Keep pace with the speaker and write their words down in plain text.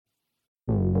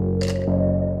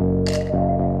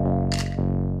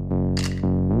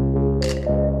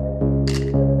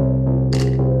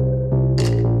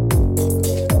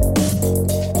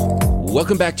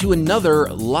Welcome back to another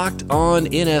Locked On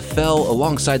NFL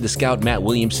alongside the scout Matt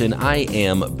Williamson. I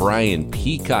am Brian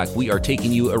Peacock. We are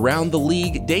taking you around the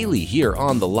league daily here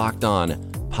on the Locked On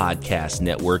Podcast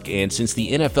Network. And since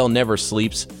the NFL never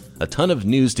sleeps, a ton of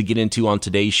news to get into on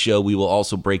today's show. We will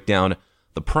also break down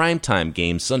the primetime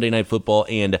games, Sunday Night Football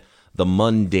and the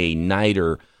Monday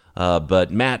Nighter. But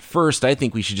Matt, first, I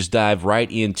think we should just dive right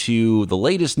into the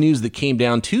latest news that came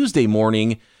down Tuesday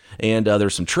morning. And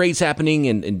there's some trades happening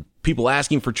and people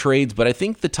asking for trades. But I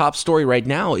think the top story right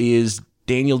now is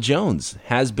Daniel Jones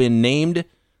has been named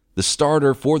the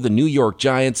starter for the New York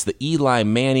Giants. The Eli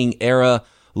Manning era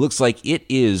looks like it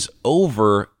is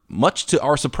over. Much to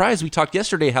our surprise, we talked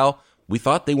yesterday how we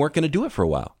thought they weren't going to do it for a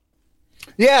while.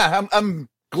 Yeah, I'm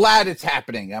glad it's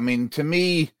happening. I mean, to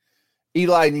me,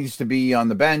 Eli needs to be on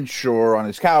the bench or on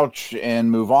his couch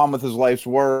and move on with his life's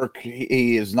work.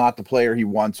 He is not the player he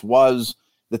once was.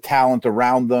 The talent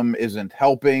around them isn't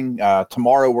helping.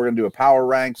 Tomorrow we're going to do a power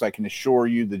ranks. I can assure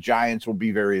you the Giants will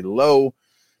be very low.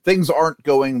 Things aren't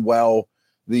going well.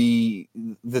 The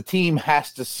team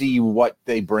has to see what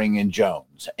they bring in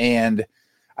Jones. And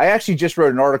I actually just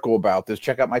wrote an article about this.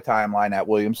 Check out my timeline at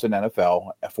Williamson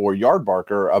NFL for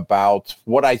Yardbarker about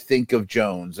what I think of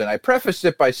Jones. And I prefaced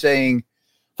it by saying,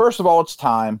 first of all, it's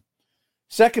time.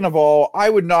 Second of all, I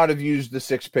would not have used the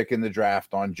 6th pick in the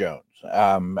draft on Jones.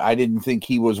 I didn't think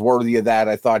he was worthy of that.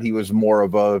 I thought he was more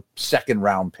of a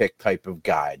second-round pick type of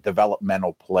guy,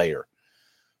 developmental player.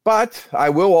 But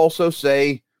I will also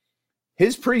say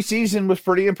his preseason was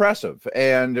pretty impressive.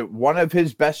 And one of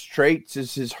his best traits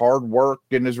is his hard work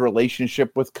and his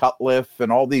relationship with Cutcliffe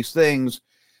and all these things.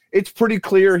 It's pretty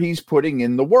clear he's putting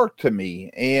in the work to me.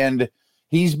 And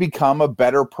he's become a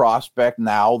better prospect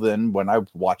now than when I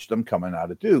watched him coming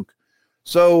out of Duke.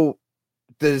 So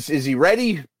is he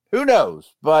ready? Who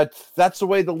knows? But that's the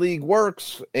way the league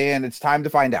works, and it's time to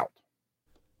find out.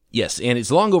 Yes, and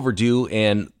it's long overdue.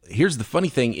 And here's the funny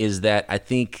thing is that I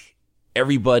think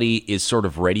everybody is sort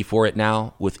of ready for it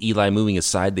now with Eli moving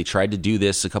aside. They tried to do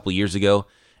this a couple of years ago,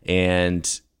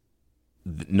 and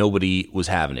nobody was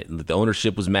having it. The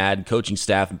ownership was mad. Coaching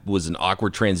staff was an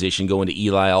awkward transition going to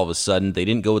Eli all of a sudden. They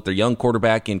didn't go with their young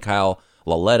quarterback in Kyle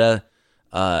Lauletta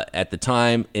at the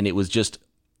time, and it was just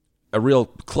a real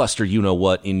cluster,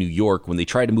 you-know-what, in New York. When they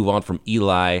tried to move on from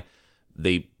Eli,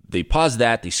 they paused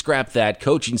that, they scrapped that,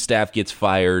 coaching staff gets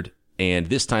fired, and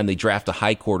this time they draft a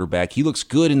high quarterback. He looks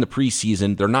good in the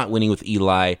preseason. They're not winning with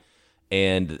Eli,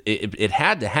 and it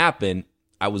had to happen.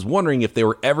 I was wondering if they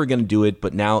were ever going to do it,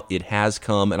 but now it has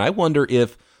come. And I wonder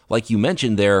if, like you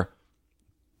mentioned there,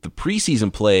 the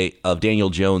preseason play of Daniel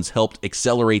Jones helped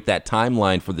accelerate that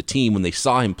timeline for the team when they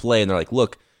saw him play. And they're like,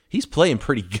 look, he's playing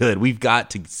pretty good. We've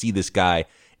got to see this guy,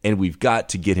 and we've got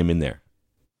to get him in there.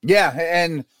 Yeah,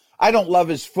 and I don't love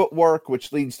his footwork,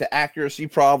 which leads to accuracy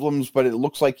problems, but it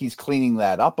looks like he's cleaning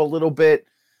that up a little bit.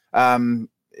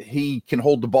 He can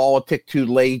hold the ball a tick too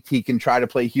late. He can try to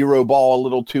play hero ball a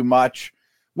little too much.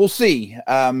 We'll see.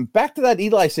 Back to that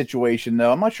Eli situation,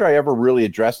 though. I'm not sure I ever really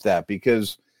addressed that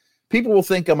because people will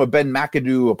think I'm a Ben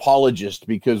McAdoo apologist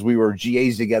because we were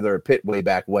GAs together at Pitt way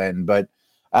back when. But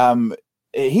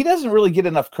he doesn't really get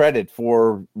enough credit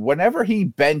for whenever he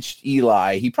benched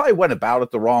Eli. He probably went about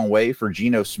it the wrong way for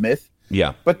Geno Smith.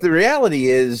 Yeah. But the reality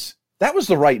is that was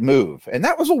the right move. And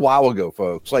that was a while ago,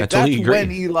 folks. Like that's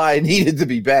when Eli needed to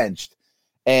be benched.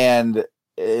 And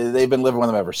they've been living with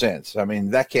him ever since. I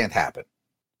mean, that can't happen.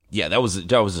 Yeah, that was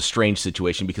a strange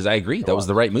situation because I agree. That was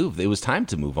the right move. It was time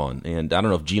to move on. And I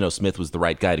don't know if Geno Smith was the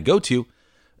right guy to go to.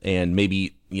 And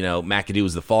maybe, McAdoo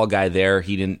was the fall guy there.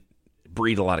 He didn't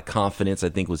breed a lot of confidence, I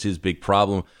think was his big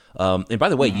problem. And by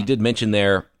the way, you did mention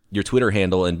there your Twitter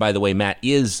handle. And by the way, Matt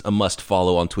is a must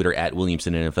follow on Twitter at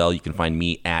Williamson NFL. You can find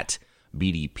me at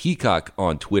BD Peacock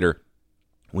on Twitter.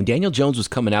 When Daniel Jones was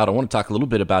coming out, I want to talk a little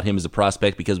bit about him as a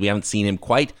prospect because we haven't seen him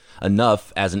quite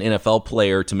enough as an NFL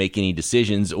player to make any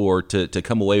decisions or to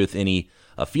come away with any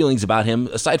feelings about him,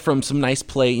 aside from some nice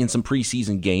play in some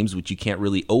preseason games, which you can't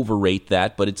really overrate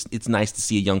that, but it's nice to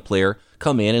see a young player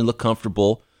come in and look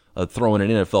comfortable throwing an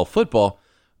NFL football.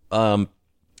 I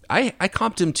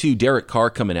comped him to Derek Carr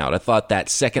coming out. I thought that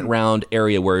second round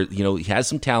area where, he has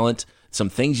some talent, some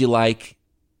things you like,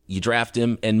 you draft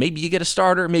him, and maybe you get a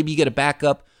starter, maybe you get a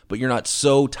backup, but you're not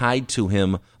so tied to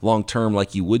him long-term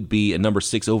like you would be a number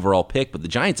 6 overall pick. But the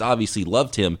Giants obviously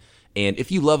loved him, and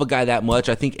if you love a guy that much,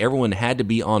 I think everyone had to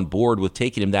be on board with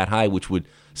taking him that high, which would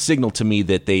signal to me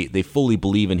that they fully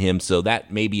believe in him. So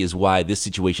that maybe is why this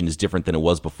situation is different than it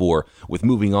was before with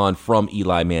moving on from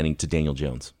Eli Manning to Daniel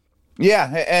Jones.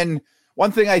 Yeah, and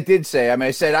one thing I did say,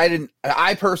 I said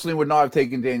I personally would not have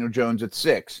taken Daniel Jones at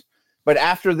 6. But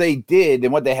after they did,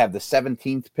 and what they have, the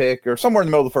 17th pick or somewhere in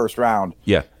the middle of the first round.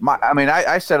 Yeah.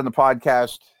 I said on the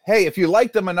podcast, hey, if you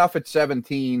like them enough at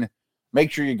 17,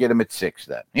 make sure you get him at 6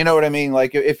 then. You know what I mean?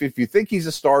 Like if you think he's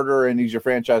a starter and he's your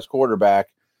franchise quarterback,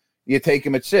 you take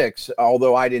him at 6,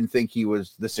 although I didn't think he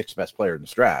was the 6th best player in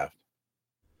this draft.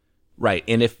 Right.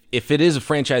 And if it is a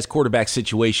franchise quarterback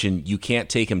situation, you can't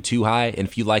take him too high. And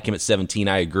if you like him at 17,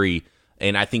 I agree.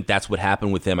 And I think that's what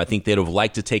happened with him. I think they'd have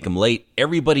liked to take him late.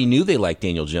 Everybody knew they liked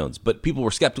Daniel Jones, but people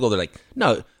were skeptical. They're like,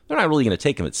 no, they're not really going to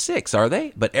take him at 6, are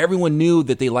they? But everyone knew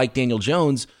that they liked Daniel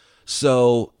Jones.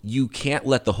 So you can't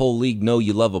let the whole league know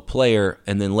you love a player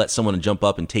and then let someone jump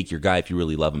up and take your guy if you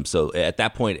really love him. So at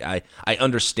that point, I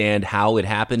understand how it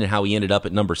happened and how he ended up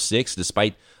at number 6,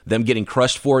 despite them getting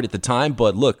crushed for it at the time.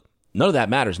 But look, none of that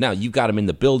matters now. You've got him in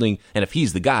the building, and if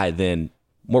he's the guy, then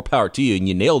more power to you, and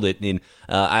you nailed it. And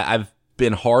I've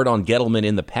been hard on Gettleman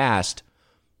in the past,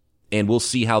 and we'll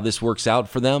see how this works out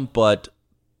for them, but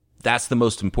that's the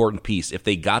most important piece. If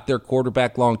they got their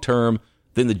quarterback long-term,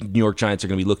 then the New York Giants are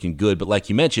going to be looking good. But like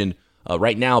you mentioned,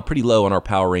 right now, pretty low on our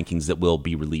power rankings that will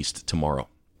be released tomorrow.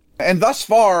 And thus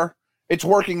far, it's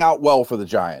working out well for the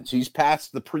Giants. He's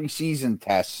passed the preseason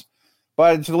tests,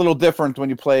 but it's a little different when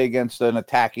you play against an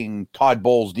attacking Todd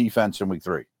Bowles defense in week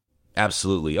 3.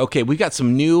 Absolutely. Okay, we got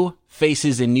some new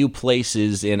faces in new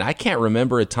places, and I can't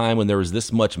remember a time when there was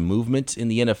this much movement in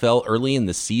the NFL early in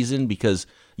the season, because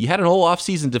you had a whole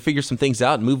offseason to figure some things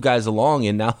out and move guys along,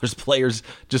 and now there's players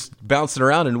just bouncing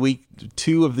around in week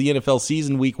 2 of the NFL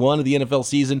season, week 1 of the NFL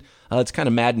season. It's kind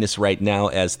of madness right now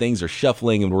as things are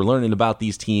shuffling, and we're learning about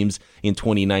these teams in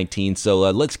 2019.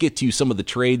 So let's get to some of the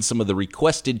trades, some of the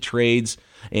requested trades,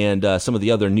 and some of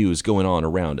the other news going on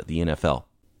around the NFL.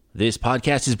 This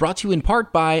podcast is brought to you in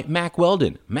part by Mack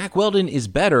Weldon. Mack Weldon is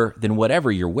better than whatever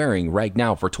you're wearing right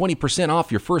now. For 20% off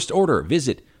your first order,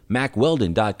 visit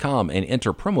MackWeldon.com and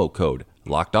enter promo code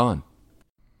LOCKEDON.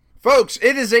 Folks,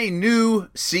 it is a new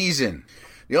season.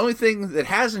 The only thing that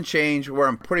hasn't changed where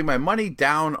I'm putting my money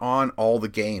down on all the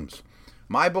games.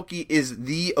 MyBookie is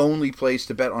the only place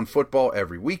to bet on football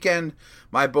every weekend.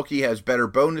 MyBookie has better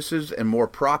bonuses and more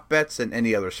prop bets than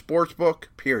any other sports book,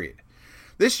 period.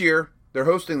 This year, they're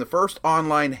hosting the first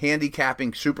online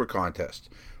handicapping super contest.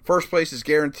 First place is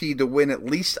guaranteed to win at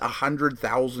least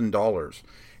 $100,000,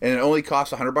 and it only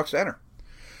costs $100 to enter.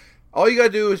 All you got to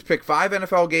do is pick 5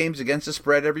 NFL games against the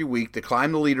spread every week to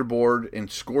climb the leaderboard and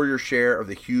score your share of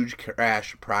the huge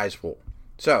cash prize pool.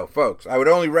 So, folks, I would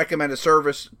only recommend a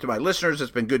service to my listeners that's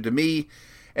been good to me,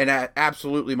 and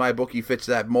absolutely MyBookie fits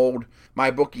that mold.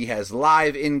 MyBookie has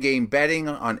live in-game betting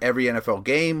on every NFL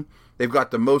game. They've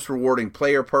got the most rewarding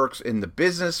player perks in the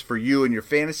business for you and your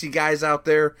fantasy guys out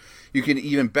there. You can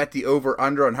even bet the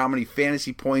over-under on how many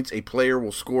fantasy points a player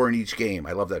will score in each game.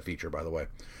 I love that feature, by the way.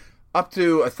 Up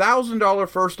to $1,000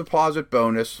 first deposit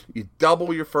bonus. You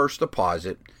double your first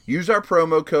deposit. Use our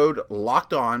promo code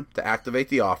LOCKEDON to activate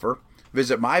the offer.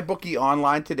 Visit MyBookie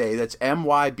online today. That's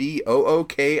MyBookie.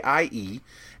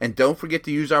 And don't forget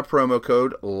to use our promo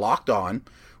code LOCKEDON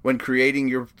when creating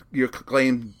your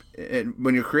claim.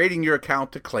 When you're creating your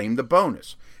account to claim the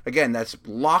bonus. Again, that's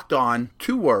locked on,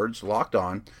 2 words, locked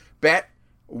on. Bet,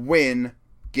 win,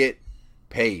 get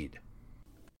paid.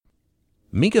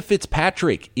 Minkah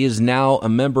Fitzpatrick is now a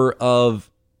member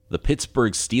of the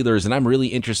Pittsburgh Steelers, and I'm really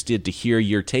interested to hear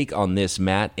your take on this,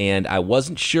 Matt. And I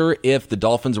wasn't sure if the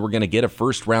Dolphins were going to get a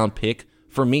first-round pick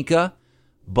for Minkah,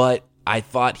 but I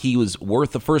thought he was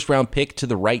worth a first-round pick to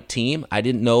the right team. I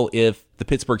didn't know if the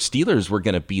Pittsburgh Steelers were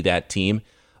going to be that team,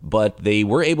 but they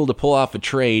were able to pull off a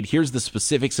trade. Here's the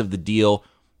specifics of the deal.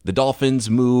 The Dolphins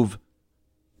move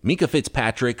Minkah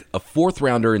Fitzpatrick, a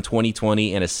 4th-rounder in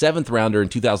 2020 and a 7th-rounder in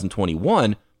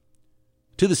 2021,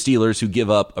 to the Steelers, who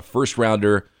give up a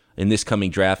 1st-rounder in this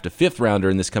coming draft, a 5th-rounder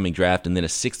in this coming draft, and then a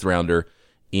 6th-rounder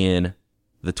in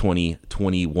the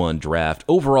 2021 draft.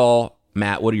 Overall,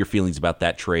 Matt, what are your feelings about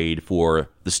that trade for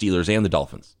the Steelers and the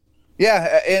Dolphins?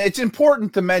 Yeah, and it's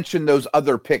important to mention those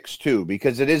other picks, too,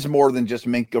 because it is more than just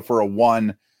Minkah for a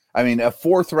 1. I mean, a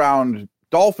 4th-round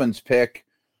Dolphins pick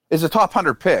is a top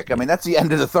 100 pick. I mean, that's the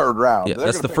end of the 3rd round. Yeah,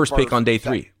 that's the first pick on day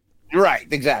 3. Right,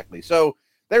 exactly. So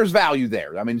there's value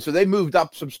there. I mean, so they moved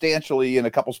up substantially in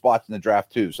a couple spots in the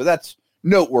draft, too. So that's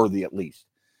noteworthy, at least.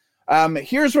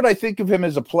 Here's what I think of him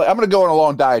as a play. I'm going to go on a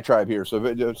long diatribe here, so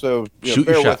bear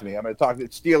with me. I'm going to talk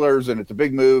Steelers, and it's a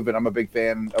big move, and I'm a big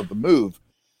fan of the move.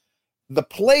 The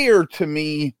player, to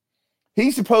me,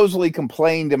 he supposedly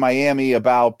complained in Miami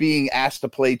about being asked to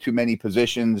play too many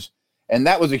positions, and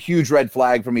that was a huge red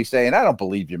flag for me, saying, I don't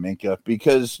believe you, Minkah,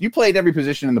 because you played every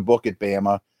position in the book at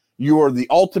Bama. You are the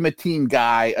ultimate team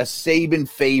guy, a Saban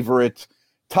favorite,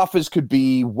 tough as could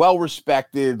be,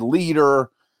 well-respected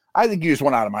leader. I think you just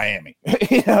went out of Miami.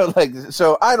 You know, like,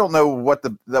 so I don't know what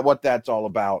what that's all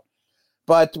about.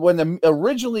 But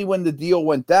originally when the deal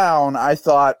went down, I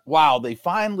thought, wow, they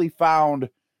finally found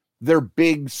their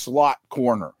big slot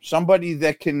corner, somebody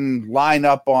that can line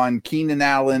up on Keenan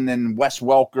Allen and Wes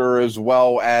Welker, as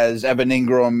well as Evan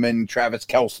Ingram and Travis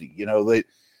Kelce. You know,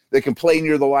 they can play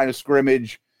near the line of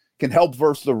scrimmage, can help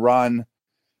versus the run.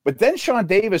 But then Sean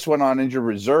Davis went on injured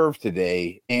reserve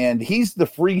today, and he's the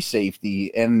free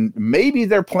safety. And maybe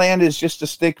their plan is just to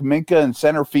stick Minkah in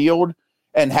center field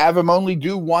and have him only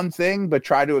do one thing, but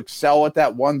try to excel at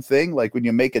that one thing. Like when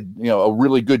you make a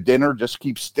really good dinner, just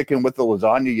keep sticking with the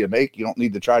lasagna you make. You don't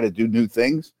need to try to do new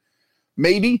things.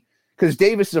 Maybe, because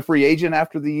Davis is a free agent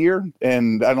after the year,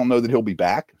 and I don't know that he'll be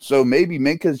back. So maybe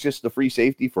Minkah is just the free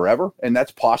safety forever, and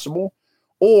that's possible.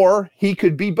 Or he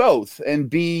could be both and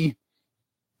be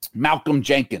Malcolm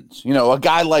Jenkins, a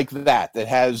guy like that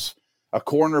has a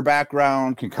corner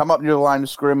background, can come up near the line of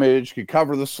scrimmage, can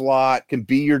cover the slot, can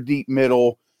be your deep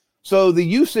middle. So the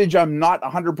usage I'm not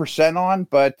 100% on,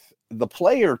 but the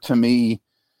player, to me,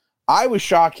 I was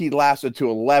shocked he lasted to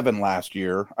 11 last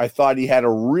year. I thought he had a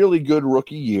really good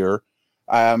rookie year.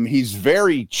 He's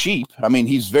very cheap. I mean,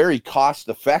 he's very cost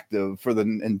effective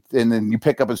and then you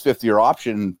pick up his 5th-year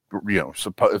option,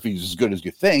 if he's as good as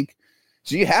you think.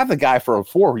 So you have the guy for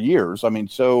 4 years. I mean,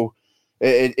 so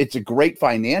it's a great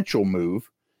financial move.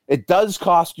 It does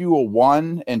cost you a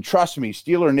 1, and trust me,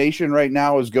 Steeler Nation right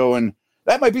now is going,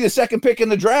 that might be the 2nd pick in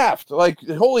the draft. Like,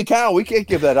 holy cow, we can't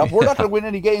give that up. We're not going to win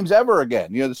any games ever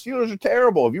again. The Steelers are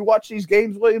terrible. If you watch these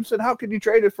games, Williamson, how can you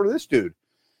trade it for this dude?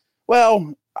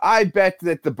 Well, I bet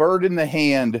that the bird in the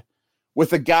hand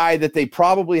with a guy that they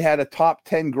probably had a top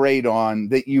 10 grade on,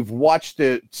 that you've watched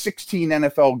the 16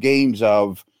 NFL games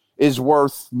of, is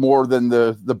worth more than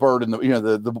the bird in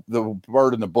the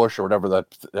bird in the bush, or whatever that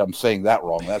I'm saying that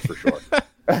wrong. That's for sure.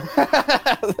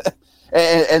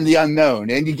 and the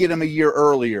unknown, and you get him a year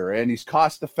earlier, and he's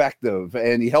cost effective,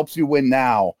 and he helps you win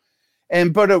now.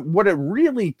 But what it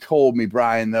really told me,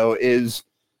 Brian, though, is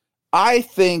I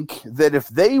think that if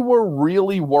they were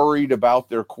really worried about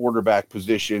their quarterback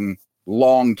position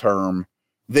long term,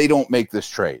 they don't make this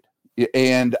trade.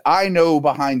 And I know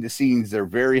behind the scenes they're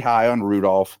very high on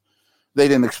Rudolph. They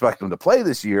didn't expect him to play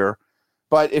this year.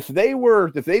 But if they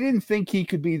didn't think he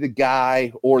could be the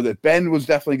guy, or that Ben was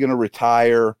definitely going to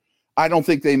retire, I don't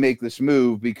think they make this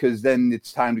move, because then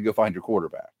it's time to go find your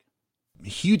quarterback.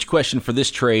 Huge question for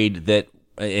this trade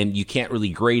and you can't really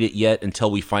grade it yet until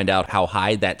we find out how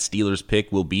high that Steelers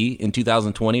pick will be in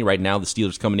 2020. Right now, the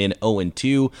Steelers coming in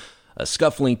 0-2,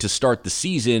 scuffling to start the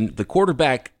season. The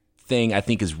quarterback thing, I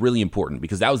think, is really important,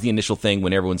 because that was the initial thing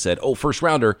when everyone said, first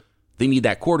rounder, they need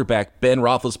that quarterback. Ben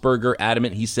Roethlisberger,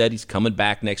 adamant, he said he's coming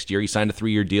back next year. He signed a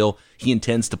 3-year deal. He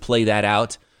intends to play that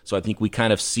out. So I think we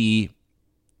kind of see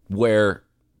where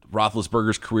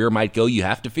Roethlisberger's career might go. You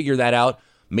have to figure that out.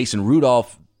 Mason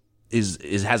Rudolph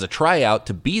has a tryout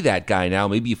to be that guy now.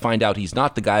 Maybe you find out he's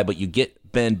not the guy, but you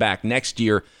get Ben back next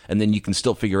year, and then you can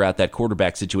still figure out that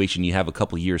quarterback situation. You have a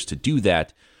couple years to do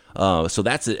that. So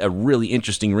that's a really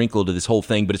interesting wrinkle to this whole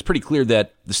thing, but it's pretty clear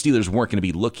that the Steelers weren't going to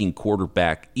be looking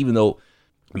quarterback, even though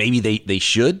maybe they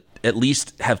should at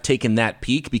least have taken that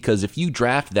peak, because if you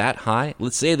draft that high,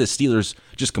 let's say the Steelers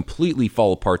just completely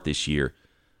fall apart this year,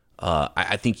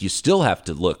 I think you still have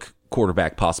to look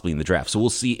quarterback possibly in the draft. So we'll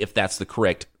see if that's the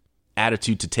correct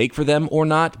attitude to take for them or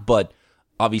not, but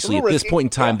obviously at this point in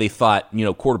time, they thought,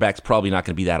 quarterback's probably not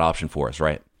going to be that option for us,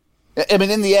 right? I mean,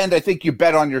 in the end, I think you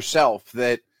bet on yourself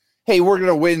that, hey, we're going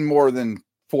to win more than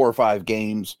 4 or 5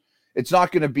 games. It's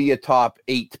not going to be a top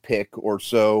 8 pick or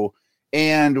so.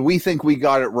 And we think we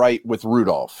got it right with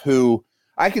Rudolph, who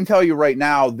I can tell you right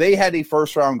now, they had a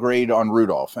first-round grade on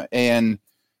Rudolph. And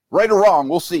right or wrong,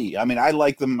 we'll see. I mean, I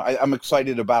like them. I'm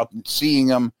excited about seeing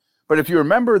them. But if you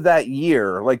remember that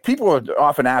year, like, people would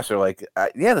often ask, they're like,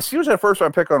 yeah, the Steelers had a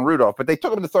first-round pick on Rudolph, but they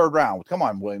took him in the 3rd round. Come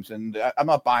on, Williamson. I'm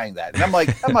not buying that. And I'm like,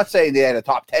 I'm not saying they had a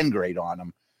top 10 grade on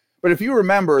him. But if you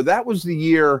remember, that was the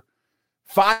year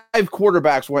 5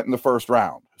 quarterbacks went in the 1st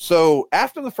round. So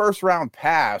after the 1st round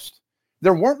passed,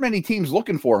 there weren't many teams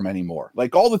looking for him anymore.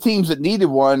 Like, all the teams that needed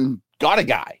one got a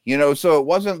guy, so it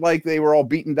wasn't like they were all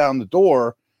beating down the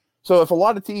door. So if a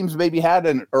lot of teams maybe had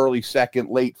an early 2nd,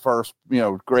 late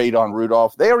 1st, grade on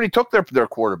Rudolph, they already took their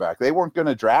quarterback. They weren't going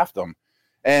to draft him.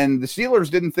 And the Steelers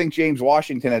didn't think James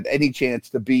Washington had any chance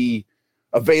to be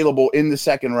available in the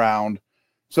 2nd round.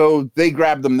 So they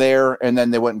grabbed them there, and then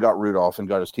they went and got Rudolph and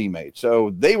got his teammate.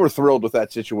 So they were thrilled with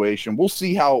that situation. We'll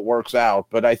see how it works out,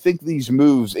 but I think these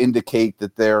moves indicate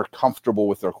that they're comfortable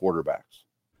with their quarterbacks.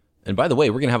 And by the way,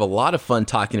 we're going to have a lot of fun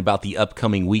talking about the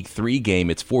upcoming Week 3 game.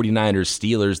 It's 49ers,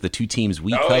 Steelers, the two teams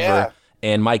we cover. Yeah.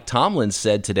 And Mike Tomlin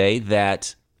said today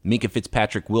that Minkah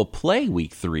Fitzpatrick will play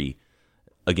Week 3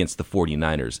 against the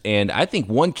 49ers. And I think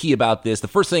one key about this, the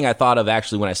first thing I thought of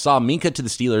actually when I saw Minkah to the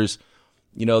Steelers,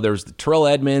 there's the Terrell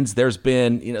Edmonds. There's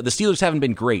been, the Steelers haven't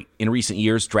been great in recent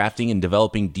years drafting and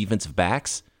developing defensive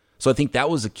backs. So I think that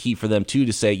was a key for them, too,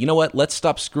 to say, you know what, let's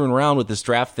stop screwing around with this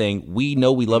draft thing. We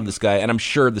know we love this guy. And I'm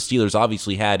sure the Steelers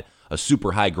obviously had a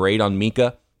super high grade on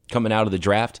Minkah coming out of the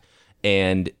draft.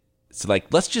 And it's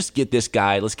like, let's just get this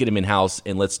guy, let's get him in-house,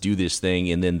 and let's do this thing.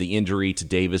 And then the injury to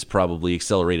Davis probably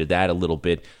accelerated that a little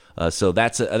bit. So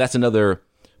that's another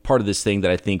part of this thing that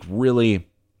I think really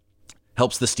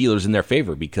helps the Steelers in their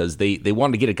favor, because they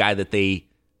wanted to get a guy that they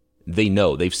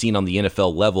know, they've seen on the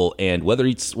NFL level, and whether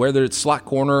it's slot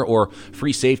corner or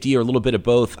free safety or a little bit of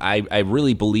both, I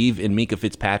really believe in Minkah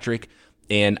Fitzpatrick,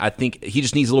 and I think he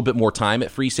just needs a little bit more time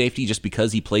at free safety just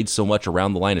because he played so much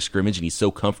around the line of scrimmage and he's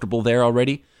so comfortable there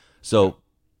already. So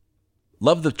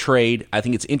love the trade. I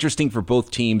think it's interesting for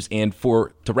both teams, and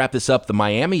to wrap this up, the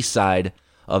Miami side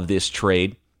of this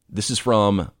trade, this is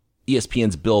from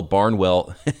ESPN's Bill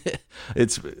Barnwell.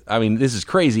 This is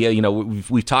crazy.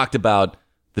 We've talked about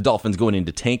the Dolphins going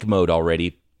into tank mode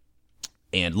already.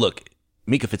 And look,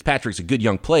 Minkah Fitzpatrick's a good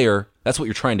young player. That's what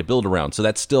you're trying to build around. So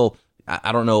that's still,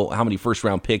 I don't know how many first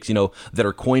round picks, that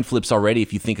are coin flips already.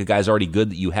 If you think a guy's already good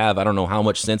that you have, I don't know how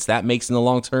much sense that makes in the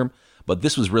long term. But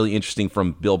this was really interesting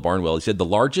from Bill Barnwell. He said the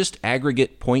largest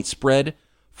aggregate point spread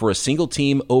for a single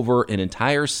team over an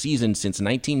entire season since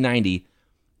 1990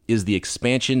 is the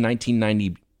expansion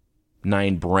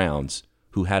 1999 Browns,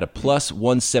 who had a plus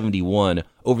 171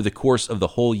 over the course of the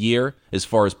whole year as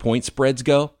far as point spreads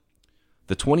go.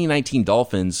 The 2019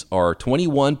 Dolphins are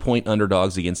 21-point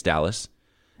underdogs against Dallas,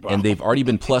 and they've already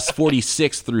been plus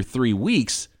 46 through 3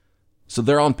 weeks, so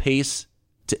they're on pace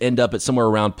to end up at somewhere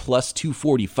around plus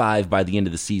 245 by the end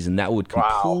of the season. That would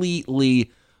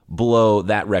completely blow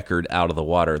that record out of the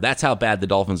water. That's how bad the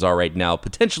Dolphins are right now,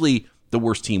 potentially the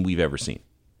worst team we've ever seen.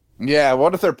 Yeah,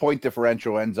 what if their point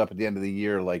differential ends up at the end of the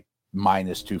year like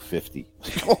minus 250?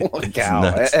 Holy cow.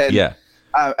 And, yeah.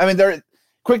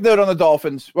 Quick note on the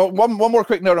Dolphins. Well, one more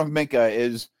quick note on Minkah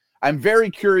is I'm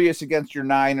very curious against your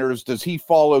Niners. Does he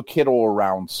follow Kittle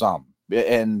around some?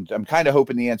 And I'm kind of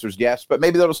hoping the answer is yes, but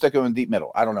maybe they'll stick him in deep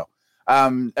middle. I don't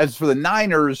know. As for the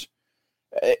Niners,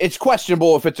 it's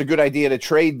questionable if it's a good idea to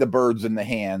trade the birds in the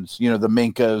hands, the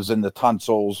Minkahs and the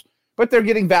Tunsil's, but they're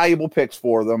getting valuable picks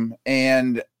for them.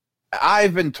 And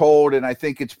I've been told, and I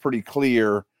think it's pretty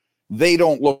clear, they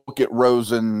don't look at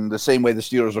Rosen the same way the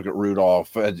Steelers look at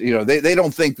Rudolph. They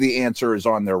don't think the answer is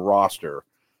on their roster.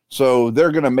 So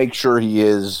they're going to make sure he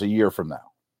is a year from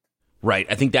now. Right.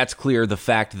 I think that's clear. The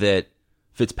fact that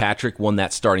Fitzpatrick won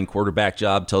that starting quarterback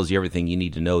job tells you everything you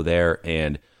need to know there.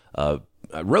 And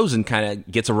Rosen kind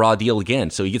of gets a raw deal again.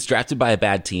 So he gets drafted by a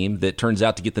bad team that turns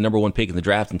out to get the number one pick in the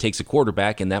draft and takes a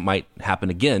quarterback, and that might happen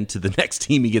again to the next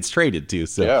team he gets traded to.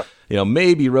 So,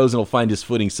 maybe Rosen will find his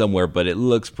footing somewhere, but it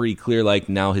looks pretty clear like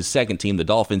now his second team, the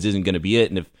Dolphins, isn't going to be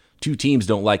it. And if two teams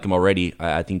don't like him already,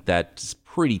 I think that's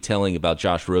pretty telling about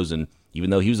Josh Rosen. Even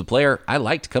though he was a player I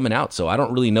liked coming out, so I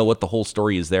don't really know what the whole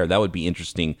story is there. That would be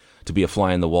interesting to be a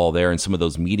fly on the wall there in some of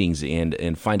those meetings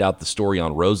and find out the story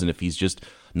on Rosen, if he's just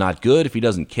not good, if he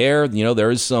doesn't care.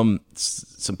 There is some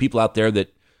people out there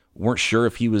that weren't sure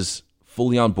if he was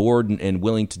fully on board and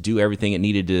willing to do everything it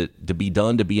needed to be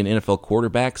done to be an NFL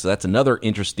quarterback. So that's another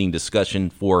interesting discussion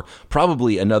for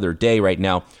probably another day right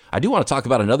now. I do want to talk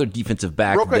about another defensive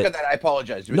back. Real quick on that, I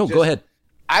apologize. No, go ahead.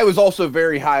 I was also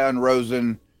very high on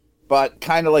Rosen, but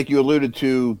kind of like you alluded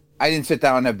to, I didn't sit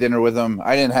down and have dinner with him.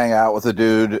 I didn't hang out with the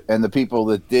dude, and the people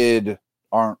that did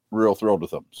aren't real thrilled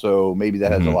with him. So maybe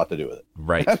that has a lot to do with it.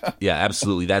 Right. Yeah,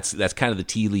 absolutely. That's kind of the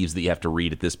tea leaves that you have to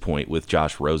read at this point with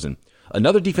Josh Rosen.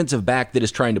 Another defensive back that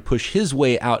is trying to push his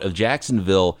way out of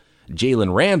Jacksonville,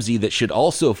 Jalen Ramsey, that should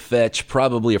also fetch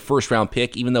probably a first-round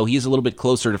pick, even though he's a little bit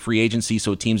closer to free agency,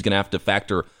 so a team's going to have to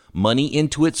factor money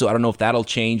into it. So I don't know if that'll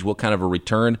change what kind of a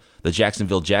return the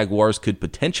Jacksonville Jaguars could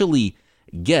potentially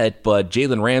get. But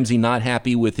Jalen Ramsey not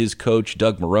happy with his coach,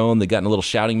 Doug Marrone. They got in a little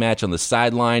shouting match on the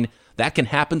sideline. That can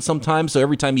happen sometimes. So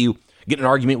every time you get in an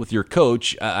argument with your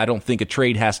coach, I don't think a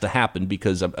trade has to happen,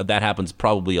 because that happens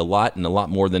probably a lot, and a lot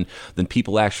more than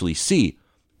people actually see.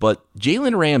 But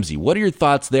Jalen Ramsey, what are your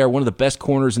thoughts there? One of the best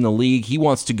corners in the league. He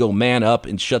wants to go man up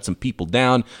and shut some people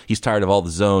down. He's tired of all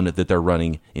the zone that they're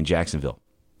running in Jacksonville.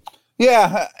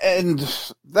 Yeah, and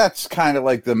that's kind of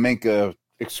like the Minkah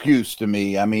excuse to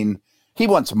me. I mean, he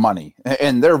wants money,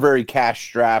 and they're very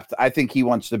cash-strapped. I think he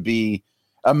wants to be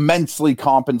immensely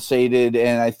compensated,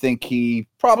 and I think he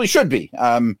probably should be.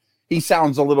 He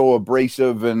sounds a little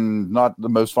abrasive and not the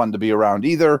most fun to be around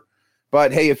either.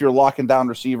 But hey, if you're locking down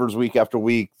receivers week after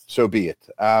week, so be it.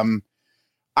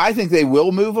 I think they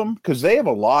will move him because they have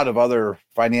a lot of other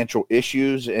financial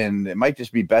issues, and it might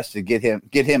just be best to get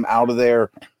him out of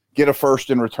there, get a first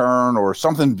in return or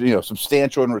something,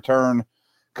 substantial in return.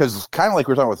 Because kind of like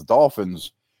we're talking with the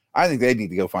Dolphins, I think they need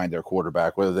to go find their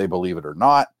quarterback, whether they believe it or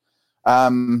not. How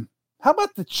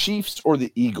about the Chiefs or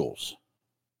the Eagles?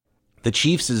 The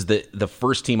Chiefs is the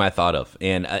first team I thought of,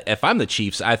 and if I'm the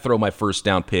Chiefs, I throw my first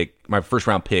round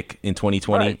pick in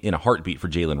 2020 in a heartbeat for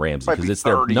Jalen Ramsey because it's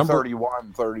 30, their number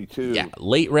 31, 32. Yeah,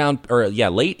 late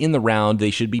in the round,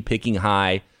 they should be picking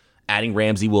high. Adding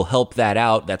Ramsey will help that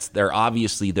out.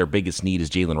 Obviously their biggest need is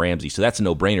Jalen Ramsey, so that's a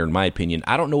no-brainer in my opinion.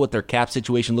 I don't know what their cap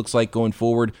situation looks like going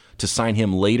forward to sign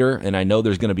him later, and I know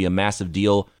there's going to be a massive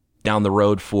deal down the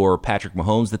road for Patrick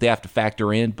Mahomes that they have to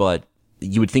factor in, but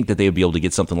you would think that they would be able to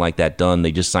get something like that done.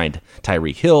 They just signed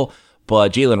Tyreek Hill,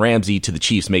 but Jalen Ramsey to the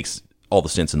Chiefs makes all the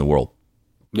sense in the world.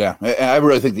 Yeah, I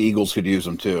really think the Eagles could use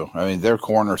them too. I mean, their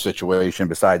corner situation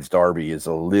besides Darby is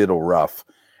a little rough,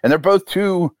 and they're both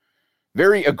two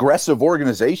very aggressive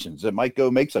organizations that might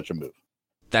go make such a move.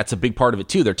 That's a big part of it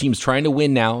too. Their team's trying to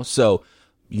win now, so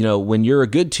when you're a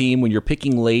good team, when you're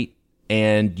picking late,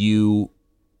 and you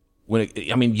want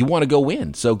to go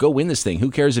win. So go win this thing.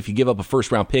 Who cares if you give up a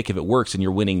first-round pick if it works and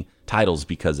you're winning titles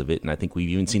because of it? And I think we've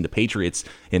even seen the Patriots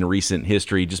in recent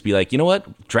history just be like, you know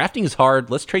what? Drafting is hard.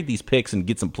 Let's trade these picks and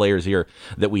get some players here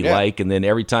that we like. And then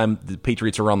every time the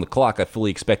Patriots are on the clock, I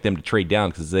fully expect them to trade down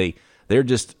because they're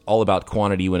just all about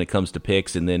quantity when it comes to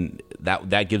picks. And then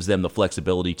that gives them the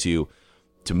flexibility to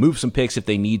move some picks if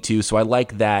they need to. So I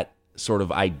like that sort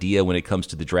of idea when it comes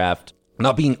to the draft.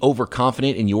 Not being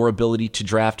overconfident in your ability to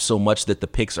draft so much that the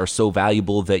picks are so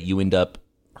valuable that you end up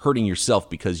hurting yourself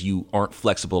because you aren't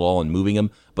flexible at all in moving them.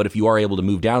 But if you are able to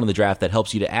move down in the draft, that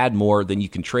helps you to add more, then you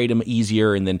can trade them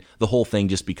easier, and then the whole thing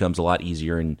just becomes a lot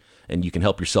easier, and you can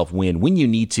help yourself win when you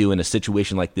need to, and a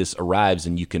situation like this arrives,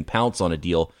 and you can pounce on a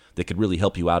deal that could really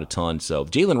help you out a ton. So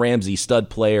Jalen Ramsey, stud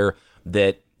player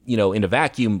that, in a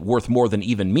vacuum, worth more than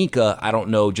even Minka. I don't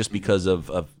know, just because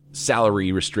of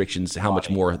salary restrictions, how much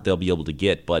more they'll be able to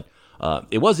get. But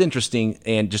it was interesting,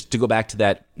 and just to go back to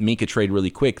that Minka trade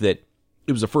really quick, that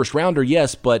it was a first rounder,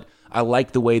 yes, but I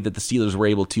like the way that the Steelers were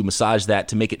able to massage that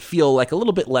to make it feel like a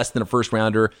little bit less than a first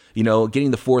rounder,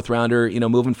 getting the fourth rounder,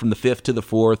 moving from the fifth to the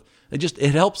fourth.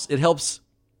 It helps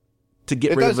to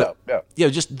get rid of it. Yeah,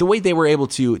 just the way they were able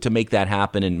to make that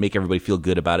happen and make everybody feel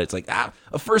good about it. It's like,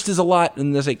 a first is a lot,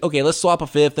 and it's like, okay, let's swap a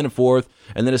fifth and a fourth,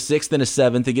 and then a sixth and a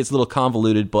seventh. It gets a little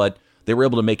convoluted, but they were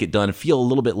able to make it done and feel a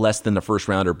little bit less than the first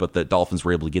rounder, but the Dolphins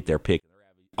were able to get their pick.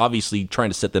 Obviously trying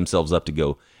to set themselves up to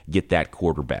go get that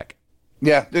quarterback.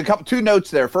 Yeah, two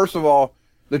notes there. First of all,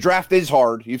 the draft is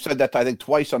hard. You've said that, I think,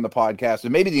 twice on the podcast,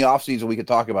 and maybe in the offseason we could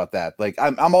talk about that. Like,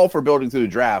 I'm all for building through the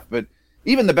draft, but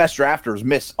even the best drafters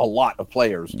miss a lot of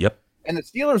players. Yep. And the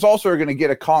Steelers also are going to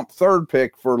get a comp third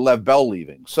pick for Lev Bell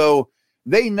leaving. So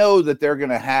they know that they're going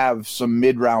to have some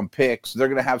mid-round picks. They're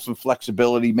going to have some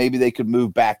flexibility. Maybe they could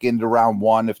move back into round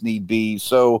one if need be.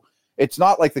 So it's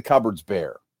not like the cupboard's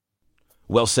bare.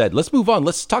 Well said. Let's move on.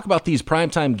 Let's talk about these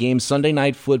primetime games. Sunday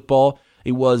Night Football.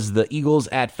 It was the Eagles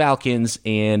at Falcons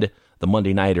and the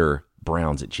Monday Nighter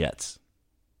Browns at Jets.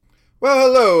 Well,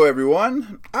 hello,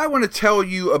 everyone. I want to tell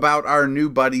you about our new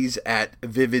buddies at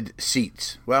Vivid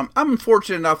Seats. Well, I'm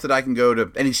fortunate enough that I can go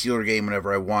to any Steeler game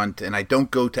whenever I want, and I don't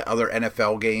go to other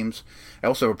NFL games. I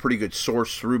also have a pretty good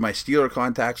source through my Steeler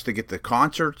contacts to get the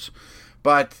concerts.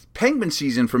 But Penguin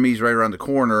season for me is right around the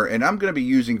corner, and I'm going to be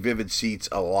using Vivid Seats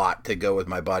a lot to go with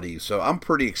my buddies. So I'm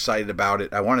pretty excited about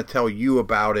it. I want to tell you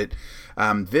about it.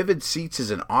 Vivid Seats is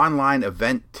an online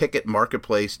event ticket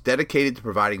marketplace dedicated to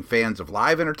providing fans of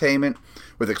live entertainment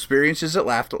with experiences that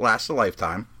last a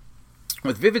lifetime.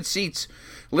 With Vivid Seats,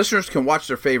 listeners can watch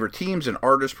their favorite teams and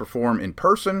artists perform in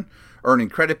person, earning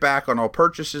credit back on all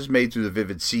purchases made through the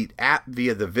Vivid Seat app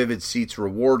via the Vivid Seats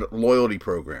Reward Loyalty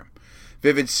Program.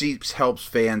 Vivid Seats helps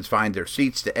fans find their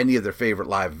seats to any of their favorite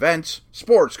live events,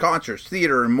 sports, concerts,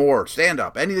 theater, and more,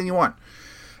 stand-up, anything you want.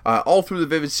 All through the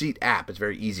Vivid Seat app. It's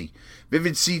very easy.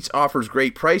 Vivid Seats offers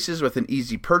great prices with an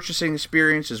easy purchasing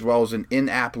experience as well as an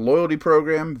in-app loyalty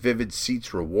program, Vivid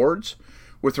Seats Rewards.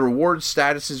 With rewards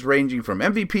statuses ranging from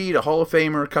MVP to Hall of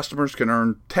Famer, customers can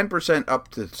earn 10% up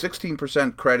to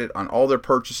 16% credit on all their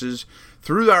purchases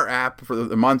through our app for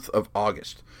the month of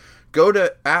August. Go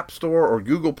to App Store or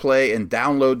Google Play and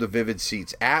download the Vivid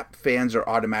Seats app. Fans are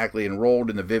automatically enrolled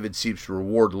in the Vivid Seats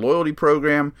Reward loyalty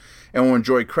program and will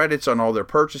enjoy credits on all their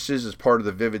purchases as part of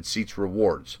the Vivid Seats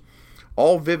Rewards.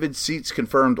 All Vivid Seats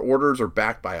confirmed orders are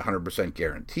backed by a 100%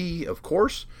 guarantee, of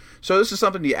course. So this is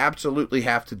something you absolutely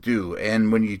have to do.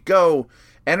 And when you go,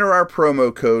 enter our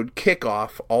promo code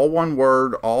KICKOFF, all one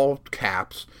word, all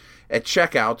caps, at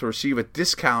checkout to receive a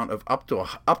discount of up to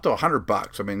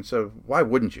 $100. I mean, so why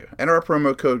wouldn't you? Enter our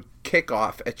promo code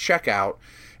KICKOFF at checkout,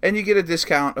 and you get a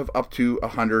discount of up to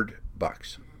 $100. All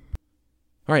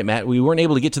right, Matt, we weren't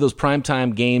able to get to those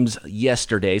primetime games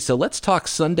yesterday, so let's talk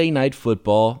Sunday Night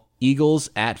Football, Eagles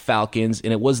at Falcons,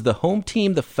 and it was the home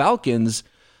team, the Falcons,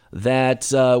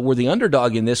 that were the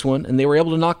underdog in this one, and they were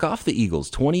able to knock off the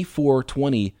Eagles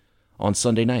 24-20 on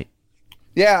Sunday night.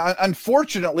 Yeah,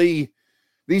 unfortunately,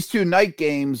 these two night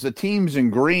games, the teams in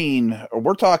green,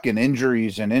 we're talking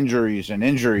injuries and injuries and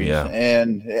injuries. Yeah.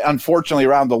 And unfortunately,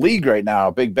 around the league right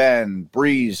now, Big Ben,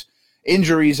 Breeze,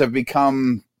 injuries have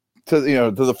become to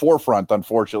the forefront,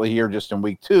 unfortunately, here just in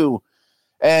week 2.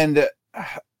 And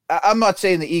I'm not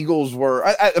saying the Eagles were,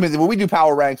 I mean, when we do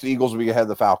power ranks, the Eagles will be ahead of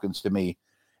the Falcons to me.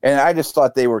 And I just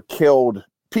thought they were killed.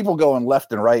 People going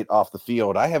left and right off the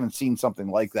field. I haven't seen something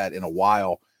like that in a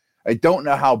while. I don't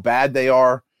know how bad they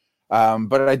are.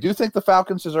 But I do think the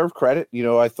Falcons deserve credit.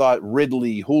 I thought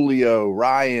Ridley, Julio,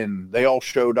 Ryan, they all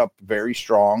showed up very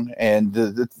strong.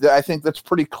 And I think that's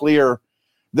pretty clear.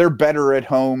 They're better at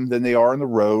home than they are on the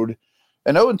road.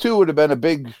 And 0-2 would have been a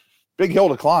big hill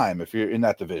to climb if you're in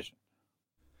that division.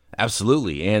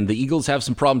 Absolutely. And the Eagles have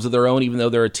some problems of their own, even though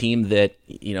they're a team that,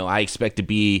 I expect to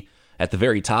be at the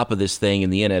very top of this thing in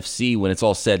the NFC when it's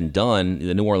all said and done.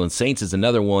 The New Orleans Saints is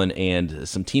another one, and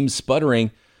some teams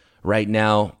sputtering right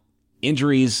now.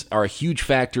 Injuries are a huge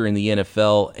factor in the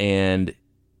NFL, and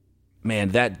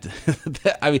man,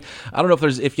 I mean, I don't know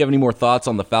if you have any more thoughts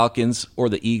on the Falcons or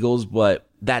the Eagles, but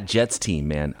that Jets team,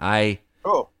 man,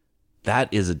 that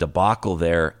is a debacle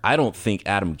there. I don't think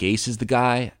Adam Gase is the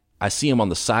guy. I see him on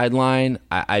the sideline.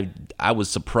 I was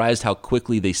surprised how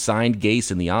quickly they signed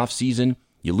Gase in the offseason.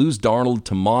 You lose Darnold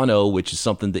to mono, which is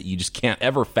something that you just can't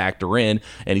ever factor in,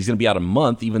 and he's going to be out a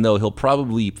month, even though he'll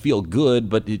probably feel good.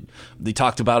 But they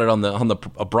talked about it on the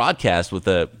broadcast with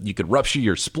you could rupture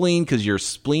your spleen because your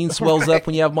spleen swells up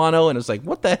when you have mono, and it's like,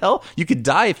 what the hell? You could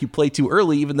die if you play too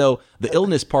early, even though the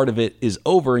illness part of it is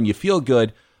over and you feel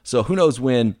good. So who knows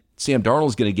when Sam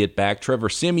Darnold's going to get back? Trevor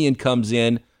Siemian comes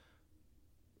in,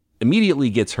 immediately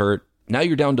gets hurt. Now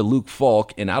you're down to Luke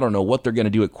Falk, and I don't know what they're going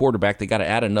to do at quarterback. They got to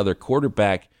add another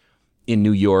quarterback in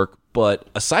New York. But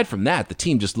aside from that, the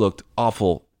team just looked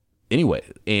awful anyway.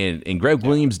 And Greg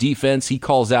Williams' defense, he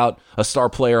calls out a star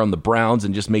player on the Browns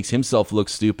and just makes himself look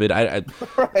stupid.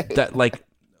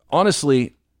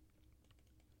 Honestly,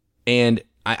 and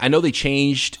I know they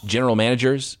changed general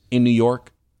managers in New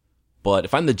York, but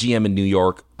if I'm the GM in New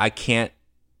York, I can't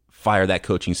fire that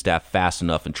coaching staff fast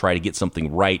enough and try to get something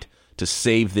right to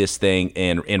save this thing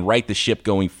and right the ship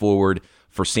going forward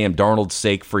for Sam Darnold's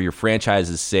sake, for your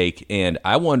franchise's sake. And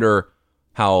I wonder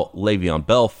how Le'Veon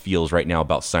Bell feels right now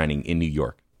about signing in New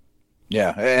York.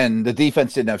 Yeah, and the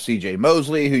defense didn't have C.J.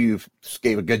 Mosley, who you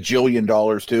gave a gajillion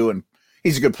dollars to, and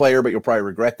he's a good player, but you'll probably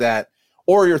regret that.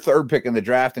 Or your third pick in the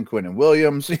draft in Quinnen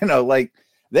Williams.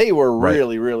 They were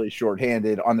really, really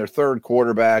shorthanded on their third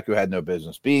quarterback who had no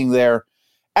business being there.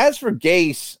 As for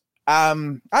Gase,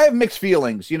 I have mixed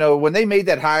feelings. When they made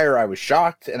that hire, I was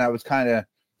shocked, and I was kind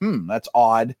of, that's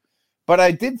odd. But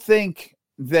I did think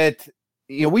that,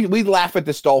 we laugh at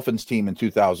this Dolphins team in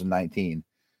 2019.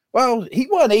 Well, he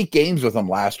won 8 games with them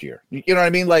last year. You know what I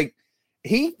mean? Like,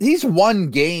 he's won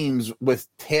games with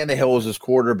Tannehill as his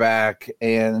quarterback,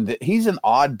 and he's an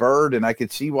odd bird, and I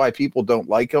could see why people don't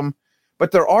like him.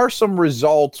 But there are some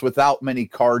results without many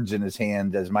cards in his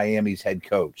hand as Miami's head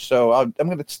coach. So I'm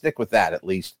going to stick with that at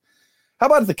least. How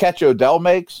about the catch Odell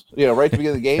makes? Right at the beginning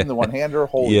of the game, the one-hander,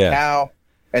 holy cow.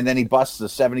 And then he busts the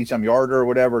 70-some yarder or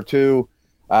whatever, too.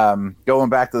 Going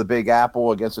back to the Big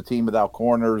Apple against a team without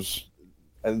corners.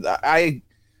 I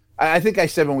think I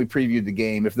said when we previewed the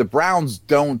game, if the Browns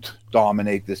don't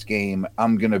dominate this game,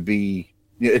 it's going to be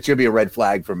a red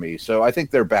flag for me. So I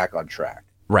think they're back on track.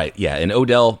 Right, yeah. And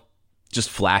Odell just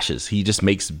flashes. He just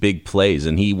makes big plays,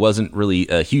 and he wasn't really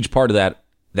a huge part of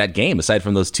that game aside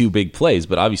from those 2 big plays.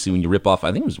 But obviously when you rip off,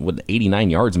 I think it was 89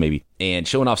 yards maybe, and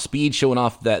showing off speed, showing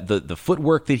off that the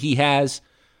footwork that he has.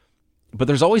 But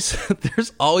there's always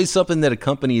something that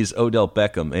accompanies Odell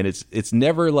Beckham, and it's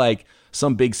never like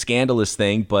some big scandalous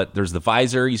thing, but there's the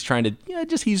visor. He's trying to, he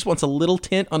just wants a little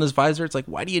tint on his visor. It's like,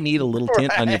 why do you need a little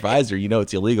tint on your visor? You know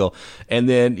it's illegal. And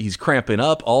then he's cramping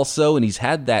up also, and he's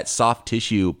had that soft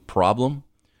tissue problem.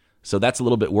 So that's a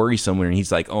little bit worrisome when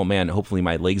he's like, oh man, hopefully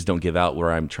my legs don't give out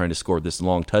where I'm trying to score this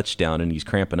long touchdown, and he's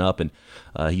cramping up, and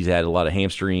he's had a lot of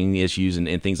hamstring issues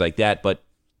and things like that. But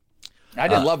I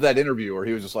did love that interview where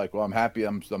he was just like, well, I'm happy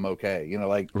I'm okay.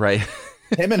 Like right.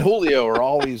 Him and Julio are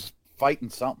always fighting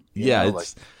something.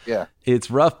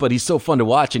 It's rough, but he's so fun to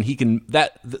watch, and he can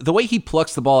the way he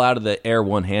plucks the ball out of the air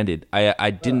one-handed.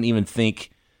 I didn't even think.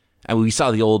 I mean, we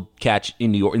saw the old catch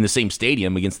in New York in the same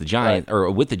stadium against the Giants or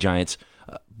with the Giants,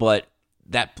 but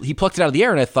that he plucked it out of the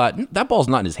air, and I thought that ball's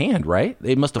not in his hand, right?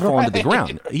 They must have fallen to the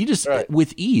ground. He just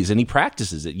with ease, and he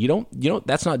practices it. You don't.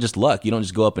 That's not just luck. You don't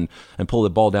just go up and pull the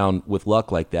ball down with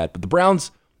luck like that. But the Browns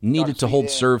needed to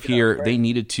hold serve here. They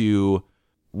needed to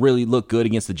really look good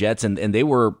against the Jets, and they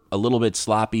were a little bit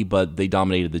sloppy, but they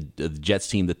dominated the Jets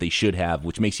team that they should have,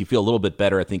 which makes you feel a little bit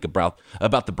better, I think, about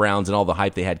the Browns and all the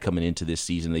hype they had coming into this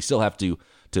season. They still have to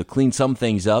clean some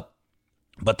things up,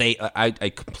 but I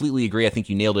completely agree. I think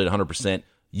you nailed it 100%.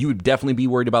 You would definitely be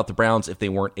worried about the Browns if they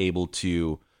weren't able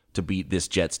to beat this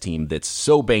Jets team that's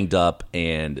so banged up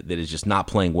and that is just not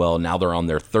playing well. Now they're on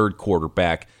their third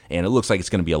quarterback, and it looks like it's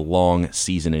going to be a long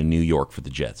season in New York for the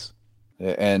Jets.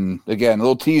 And again, a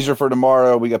little teaser for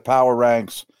tomorrow. We got power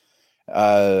ranks.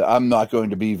 I'm not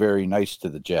going to be very nice to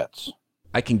the Jets.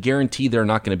 I can guarantee they're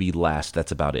not going to be last.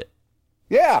 That's about it.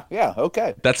 Yeah,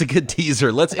 okay. That's a good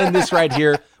teaser. Let's end this right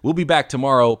here. We'll be back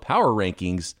tomorrow. Power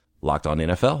rankings, Locked On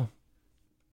NFL.